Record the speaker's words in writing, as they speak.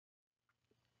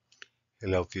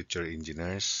Hello future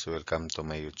engineers, welcome to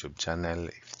my YouTube channel.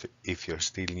 If you're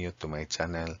still new to my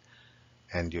channel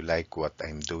and you like what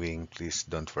I'm doing, please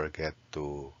don't forget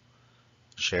to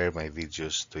share my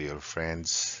videos to your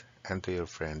friends and to your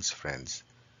friends' friends.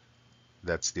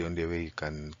 That's the only way you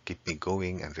can keep me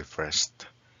going and refreshed.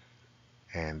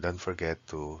 And don't forget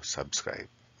to subscribe.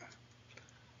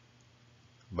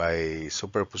 By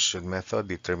superposition method,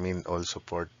 determine all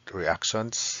support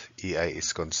reactions. EI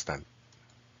is constant.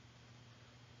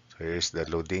 So here's the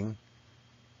loading.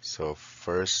 So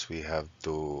first we have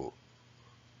to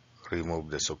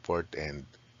remove the support and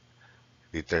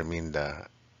determine the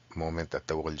moment at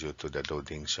the wall due to the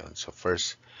loading shown. So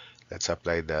first, let's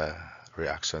apply the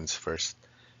reactions first,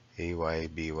 AY,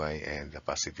 BY, and the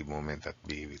positive moment at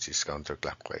B, which is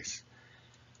counterclockwise.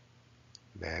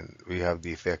 Then we have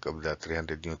the effect of the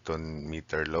 300 Newton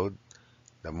meter load.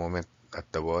 The moment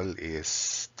at the wall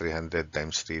is 300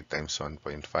 times 3 times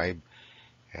 1.5,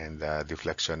 and the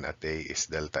deflection at A is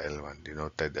delta L1,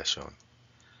 denoted as shown.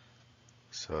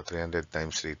 So 300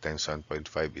 times 3 times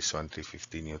 1.5 is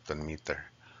 1350 Newton meter.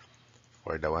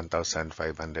 For the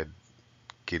 1500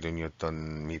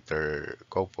 kilonewton meter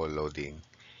couple loading,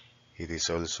 it is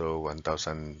also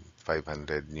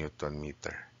 1500 Newton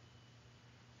meter.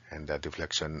 And the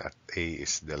deflection at A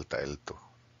is delta L2,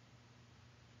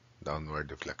 downward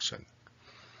deflection.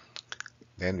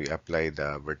 Then we apply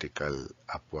the vertical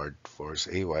upward force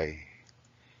AY,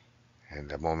 and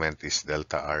the moment is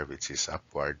delta R, which is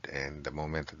upward, and the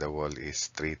moment of the wall is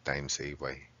 3 times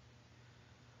AY.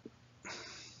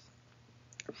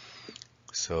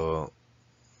 So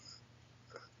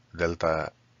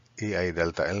delta EI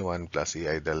delta L1 plus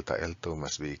EI delta L2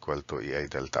 must be equal to EI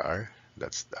delta R.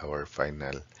 That's our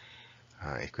final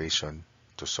equation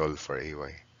to solve for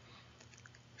AY.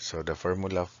 So the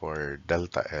formula for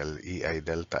delta L, EI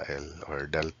delta L, or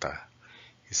delta,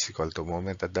 is equal to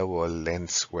moment at the wall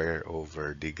length square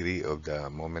over degree of the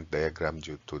moment diagram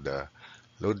due to the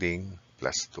loading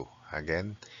plus 2.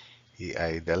 Again,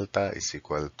 EI delta is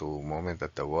equal to moment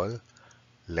at the wall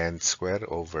length square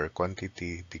over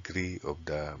quantity degree of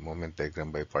the moment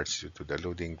diagram by parts due to the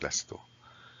loading plus 2.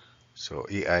 So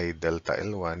EI delta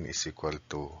L1 is equal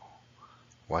to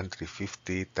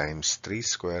 1350 times 3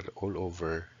 square all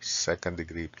over second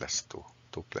degree plus 2,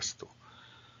 2 plus 2.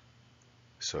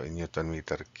 So in Newton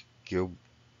meter cube,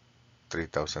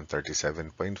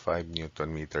 3037.5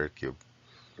 Newton meter cube.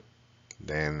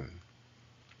 Then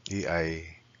EI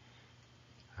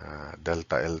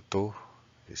delta L2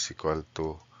 is equal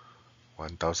to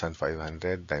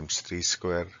 1500 times 3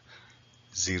 square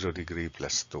 0 degree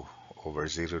plus 2 over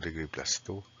 0 degree plus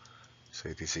 2. So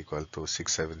it is equal to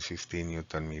 6750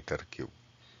 Newton meter cube.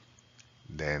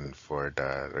 Then for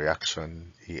the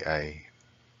reaction, EI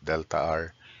delta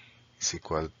R is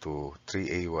equal to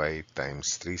 3AY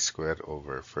times 3 square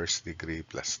over first degree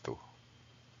plus 2.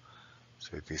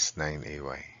 So it is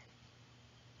 9AY.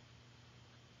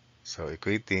 So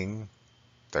equating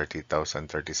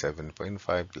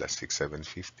 30,037.5 plus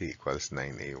 6750 equals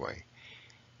 9AY.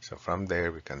 So from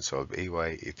there we can solve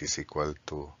AY. It is equal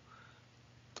to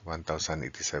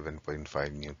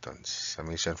 1087.5 newtons.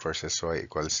 Summation for SY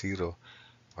equals 0.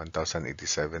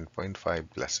 1087.5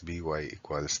 plus BY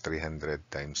equals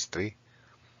 300 times 3.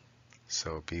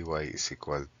 So BY is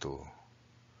equal to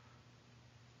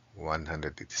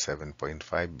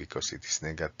 187.5 because it is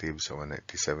negative, so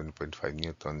 187.5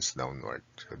 newtons downward.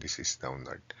 So this is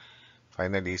downward.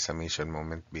 Finally, summation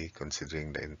moment B,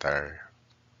 considering the entire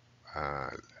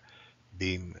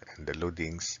beam and the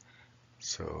loadings.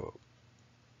 So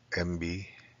MB,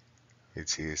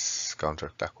 which is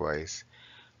counterclockwise,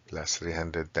 plus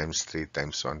 300 times 3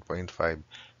 times 1.5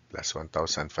 plus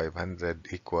 1500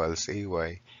 equals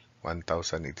AY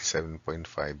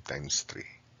 1087.5 times 3.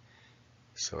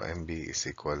 So MB is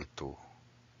equal to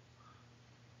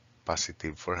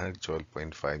positive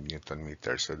 412.5 Newton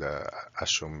meters. So the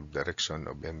assumed direction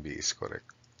of MB is correct,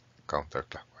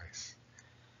 counterclockwise.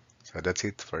 So that's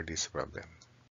it for this problem.